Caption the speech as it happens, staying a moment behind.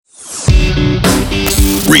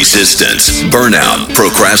Resistance, burnout,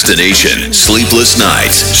 procrastination, sleepless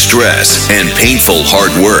nights, stress, and painful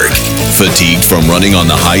hard work. Fatigued from running on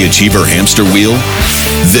the high achiever hamster wheel?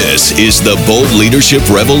 This is the Bold Leadership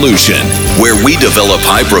Revolution, where we develop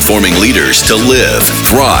high-performing leaders to live,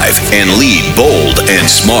 thrive, and lead bold and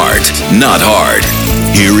smart, not hard.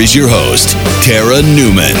 Here is your host, Tara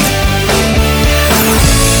Newman.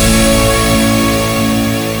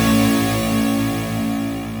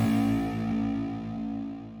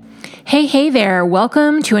 Hey there.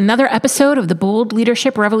 Welcome to another episode of the Bold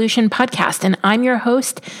Leadership Revolution podcast, and I'm your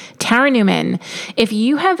host, Tara Newman. If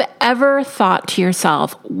you have ever thought to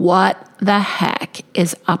yourself, what the heck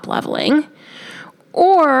is upleveling?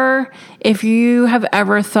 Or if you have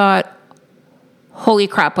ever thought, holy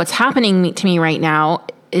crap, what's happening to me right now?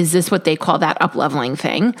 Is this what they call that upleveling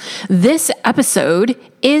thing? This episode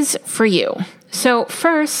is for you. So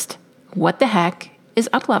first, what the heck is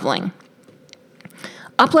upleveling?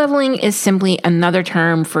 Upleveling is simply another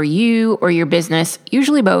term for you or your business,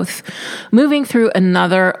 usually both, moving through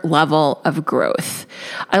another level of growth.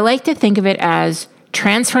 I like to think of it as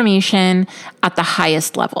transformation at the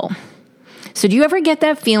highest level. So do you ever get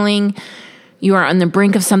that feeling you are on the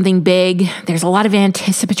brink of something big? There's a lot of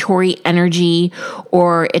anticipatory energy,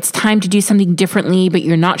 or it's time to do something differently, but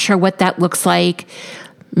you're not sure what that looks like.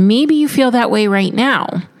 Maybe you feel that way right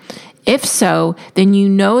now. If so, then you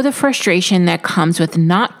know the frustration that comes with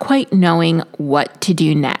not quite knowing what to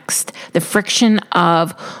do next. The friction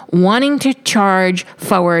of wanting to charge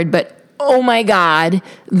forward, but oh my God,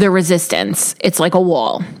 the resistance. It's like a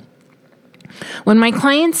wall. When my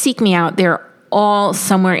clients seek me out, they're all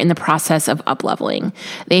somewhere in the process of upleveling.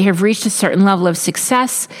 They have reached a certain level of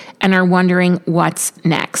success and are wondering what's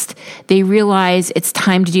next. They realize it's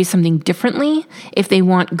time to do something differently if they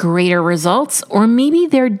want greater results, or maybe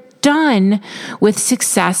they're done with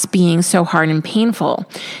success being so hard and painful.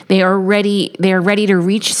 They are ready to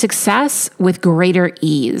reach success with greater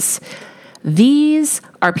ease. These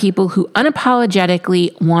are people who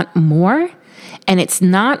unapologetically want more, and it's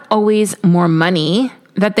not always more money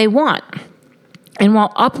that they want. And while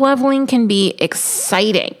upleveling can be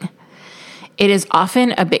exciting, it is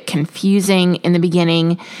often a bit confusing in the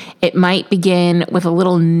beginning. It might begin with a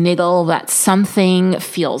little niggle that something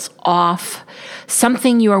feels off.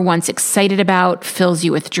 Something you were once excited about fills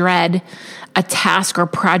you with dread. A task or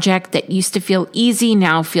project that used to feel easy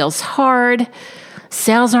now feels hard.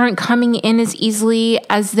 Sales aren't coming in as easily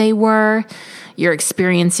as they were. You're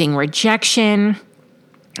experiencing rejection.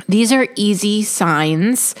 These are easy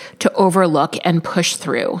signs to overlook and push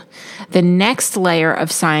through. The next layer of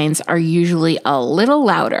signs are usually a little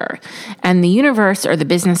louder, and the universe or the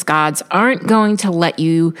business gods aren't going to let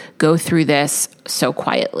you go through this so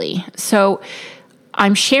quietly. So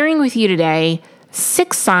I'm sharing with you today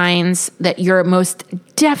 6 signs that you're most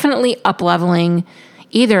definitely upleveling,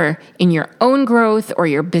 either in your own growth or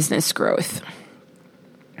your business growth.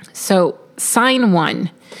 So sign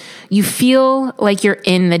 1. You feel like you're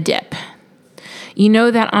in the dip. You know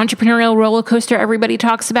that entrepreneurial roller coaster everybody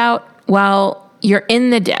talks about? Well, you're in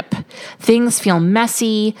the dip. Things feel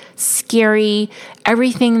messy, scary.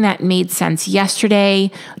 Everything that made sense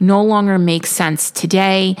yesterday no longer makes sense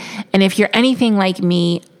today. And if you're anything like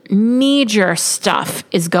me, major stuff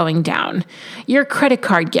is going down. Your credit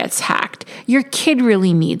card gets hacked. Your kid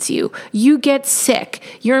really needs you. You get sick.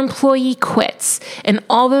 Your employee quits. And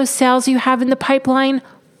all those sales you have in the pipeline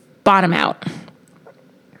bottom out.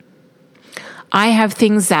 I have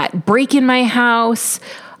things that break in my house.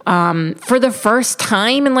 For the first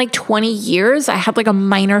time in like 20 years, I had like a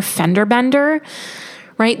minor fender bender,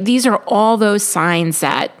 right? These are all those signs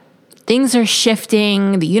that things are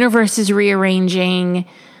shifting, the universe is rearranging,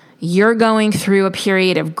 you're going through a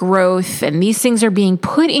period of growth, and these things are being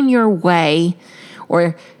put in your way,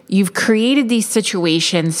 or you've created these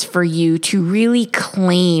situations for you to really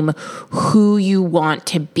claim who you want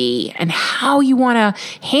to be and how you want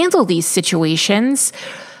to handle these situations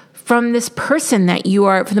from this person that you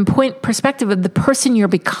are, from the perspective of the person you're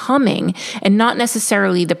becoming, and not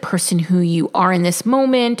necessarily the person who you are in this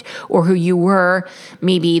moment or who you were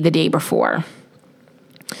maybe the day before.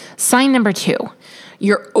 Sign number 2,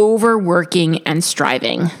 you're overworking and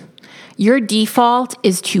striving. Your default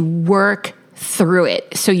is to work through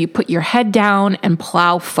it. So you put your head down and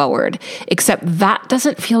plow forward, except that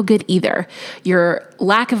doesn't feel good either. Your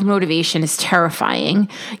lack of motivation is terrifying.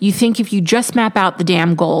 You think if you just map out the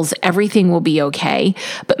damn goals, everything will be okay.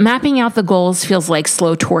 But mapping out the goals feels like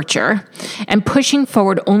slow torture, and pushing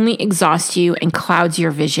forward only exhausts you and clouds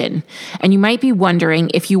your vision. And you might be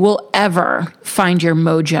wondering if you will ever find your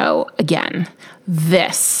mojo again.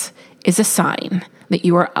 This is a sign that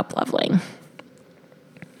you are upleveling.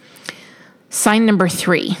 Sign number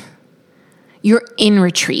 3, you're in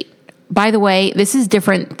retreat. By the way, this is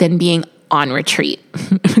different than being on retreat,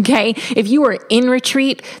 okay? If you are in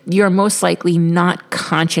retreat, you're most likely not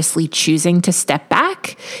consciously choosing to step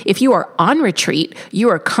back. If you are on retreat, you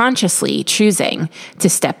are consciously choosing to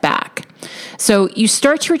step back. So you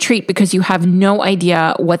start to retreat because you have no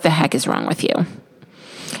idea what the heck is wrong with you.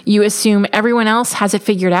 You assume everyone else has it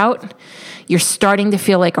figured out. You're starting to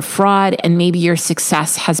feel like a fraud, and maybe your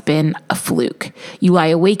success has been a fluke. You lie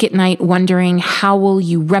awake at night wondering, how will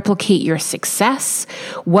you replicate your success?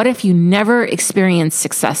 What if you never experience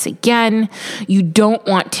success again? You don't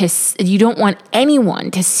want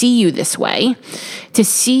anyone to see you this way, to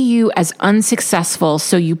see you as unsuccessful,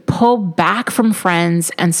 so you pull back from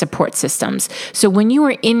friends and support systems. So when you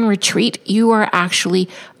are in retreat, you are actually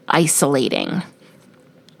isolating.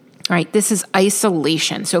 All right, this is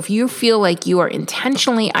isolation. So if you feel like you are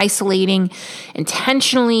intentionally isolating,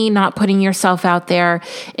 intentionally not putting yourself out there,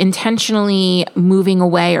 intentionally moving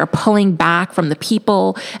away or pulling back from the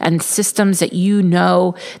people and systems that you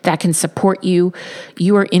know that can support you,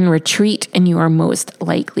 you are in retreat and you are most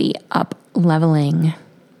likely up-leveling.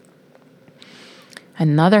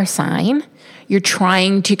 Another sign, you're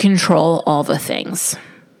trying to control all the things.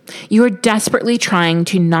 You are desperately trying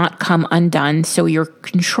to not come undone, so you're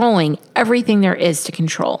controlling everything there is to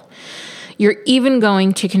control. You're even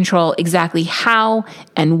going to control exactly how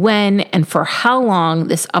and when and for how long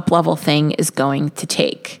this up-level thing is going to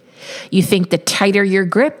take. You think the tighter your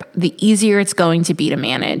grip, the easier it's going to be to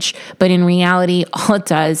manage. But in reality, all it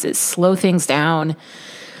does is slow things down,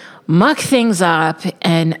 muck things up,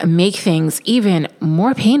 and make things even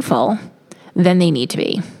more painful than they need to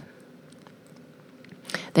be.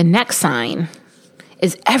 The next sign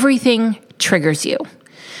is everything triggers you.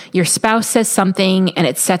 Your spouse says something and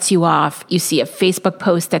it sets you off. You see a Facebook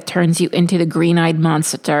post that turns you into the green-eyed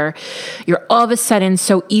monster. You're all of a sudden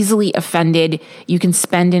so easily offended, you can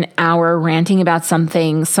spend an hour ranting about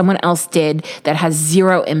something someone else did that has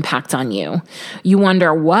zero impact on you. You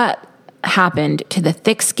wonder what happened to the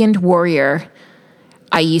thick-skinned warrior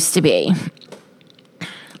I used to be.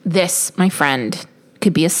 This, my friend,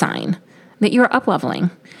 could be a sign that you're up-leveling.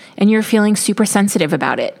 And you're feeling super sensitive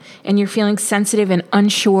about it. And you're feeling sensitive and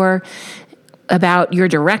unsure about your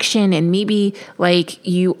direction. And maybe like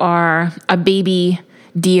you are a baby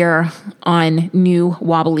deer on new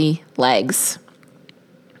wobbly legs.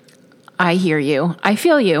 I hear you. I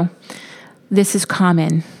feel you. This is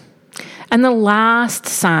common. And the last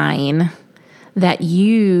sign that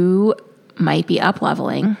you might be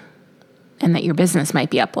up-leveling and that your business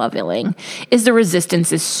might be up-leveling is the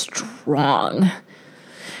resistance is strong.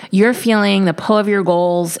 You're feeling the pull of your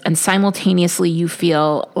goals, and simultaneously you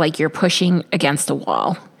feel like you're pushing against a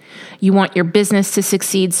wall. You want your business to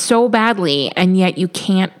succeed so badly, and yet you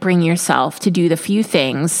can't bring yourself to do the few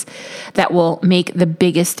things that will make the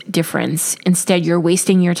biggest difference. Instead, you're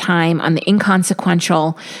wasting your time on the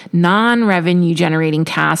inconsequential, non-revenue generating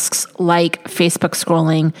tasks like Facebook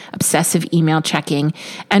scrolling, obsessive email checking,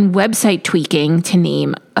 and website tweaking, to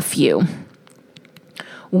name a few.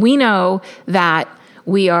 We know that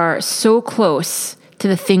we are so close to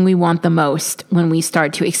the thing we want the most when we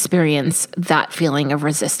start to experience that feeling of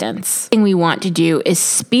resistance. The thing we want to do is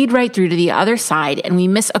speed right through to the other side, and we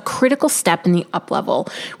miss a critical step in the up level,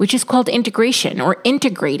 which is called integration, or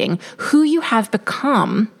integrating who you have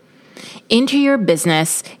become into your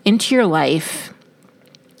business, into your life,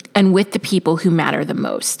 and with the people who matter the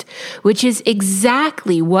most, which is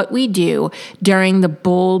exactly what we do during the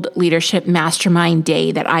Bold Leadership Mastermind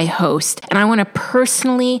Day that I host. And I want to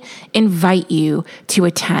personally invite you to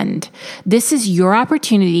attend. This is your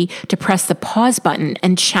opportunity to press the pause button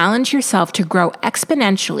and challenge yourself to grow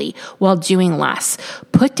exponentially while doing less.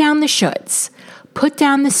 Put down the shoulds. Put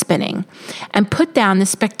down the spinning, and put down the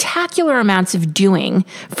spectacular amounts of doing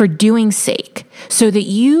for doing's sake, so that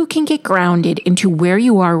you can get grounded into where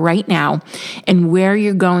you are right now and where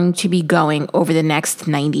you're going to be going over the next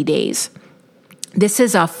 90 days. This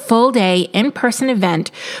is a full day in-person event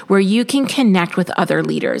where you can connect with other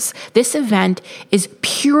leaders. This event is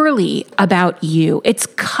purely about you. It's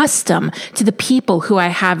custom to the people who I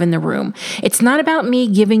have in the room. It's not about me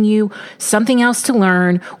giving you something else to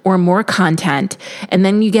learn or more content, and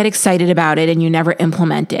then you get excited about it and you never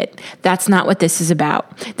implement it. That's not what this is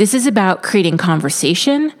about. This is about creating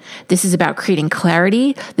conversation. This is about creating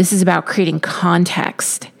clarity. This is about creating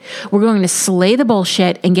context. We're going to slay the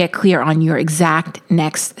bullshit and get clear on your exact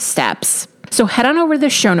next steps. So head on over to the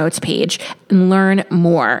show notes page and learn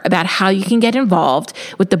more about how you can get involved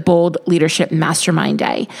with the Bold Leadership Mastermind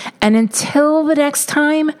Day. And until the next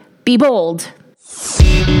time, be bold.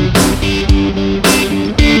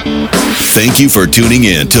 Thank you for tuning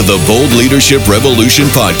in to the Bold Leadership Revolution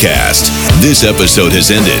podcast. This episode has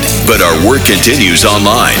ended, but our work continues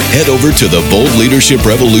online. Head over to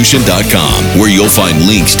theboldleadershiprevolution.com, where you'll find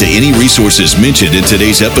links to any resources mentioned in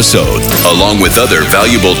today's episode, along with other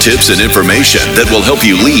valuable tips and information that will help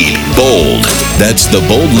you lead bold. That's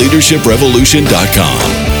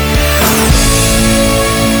theboldleadershiprevolution.com.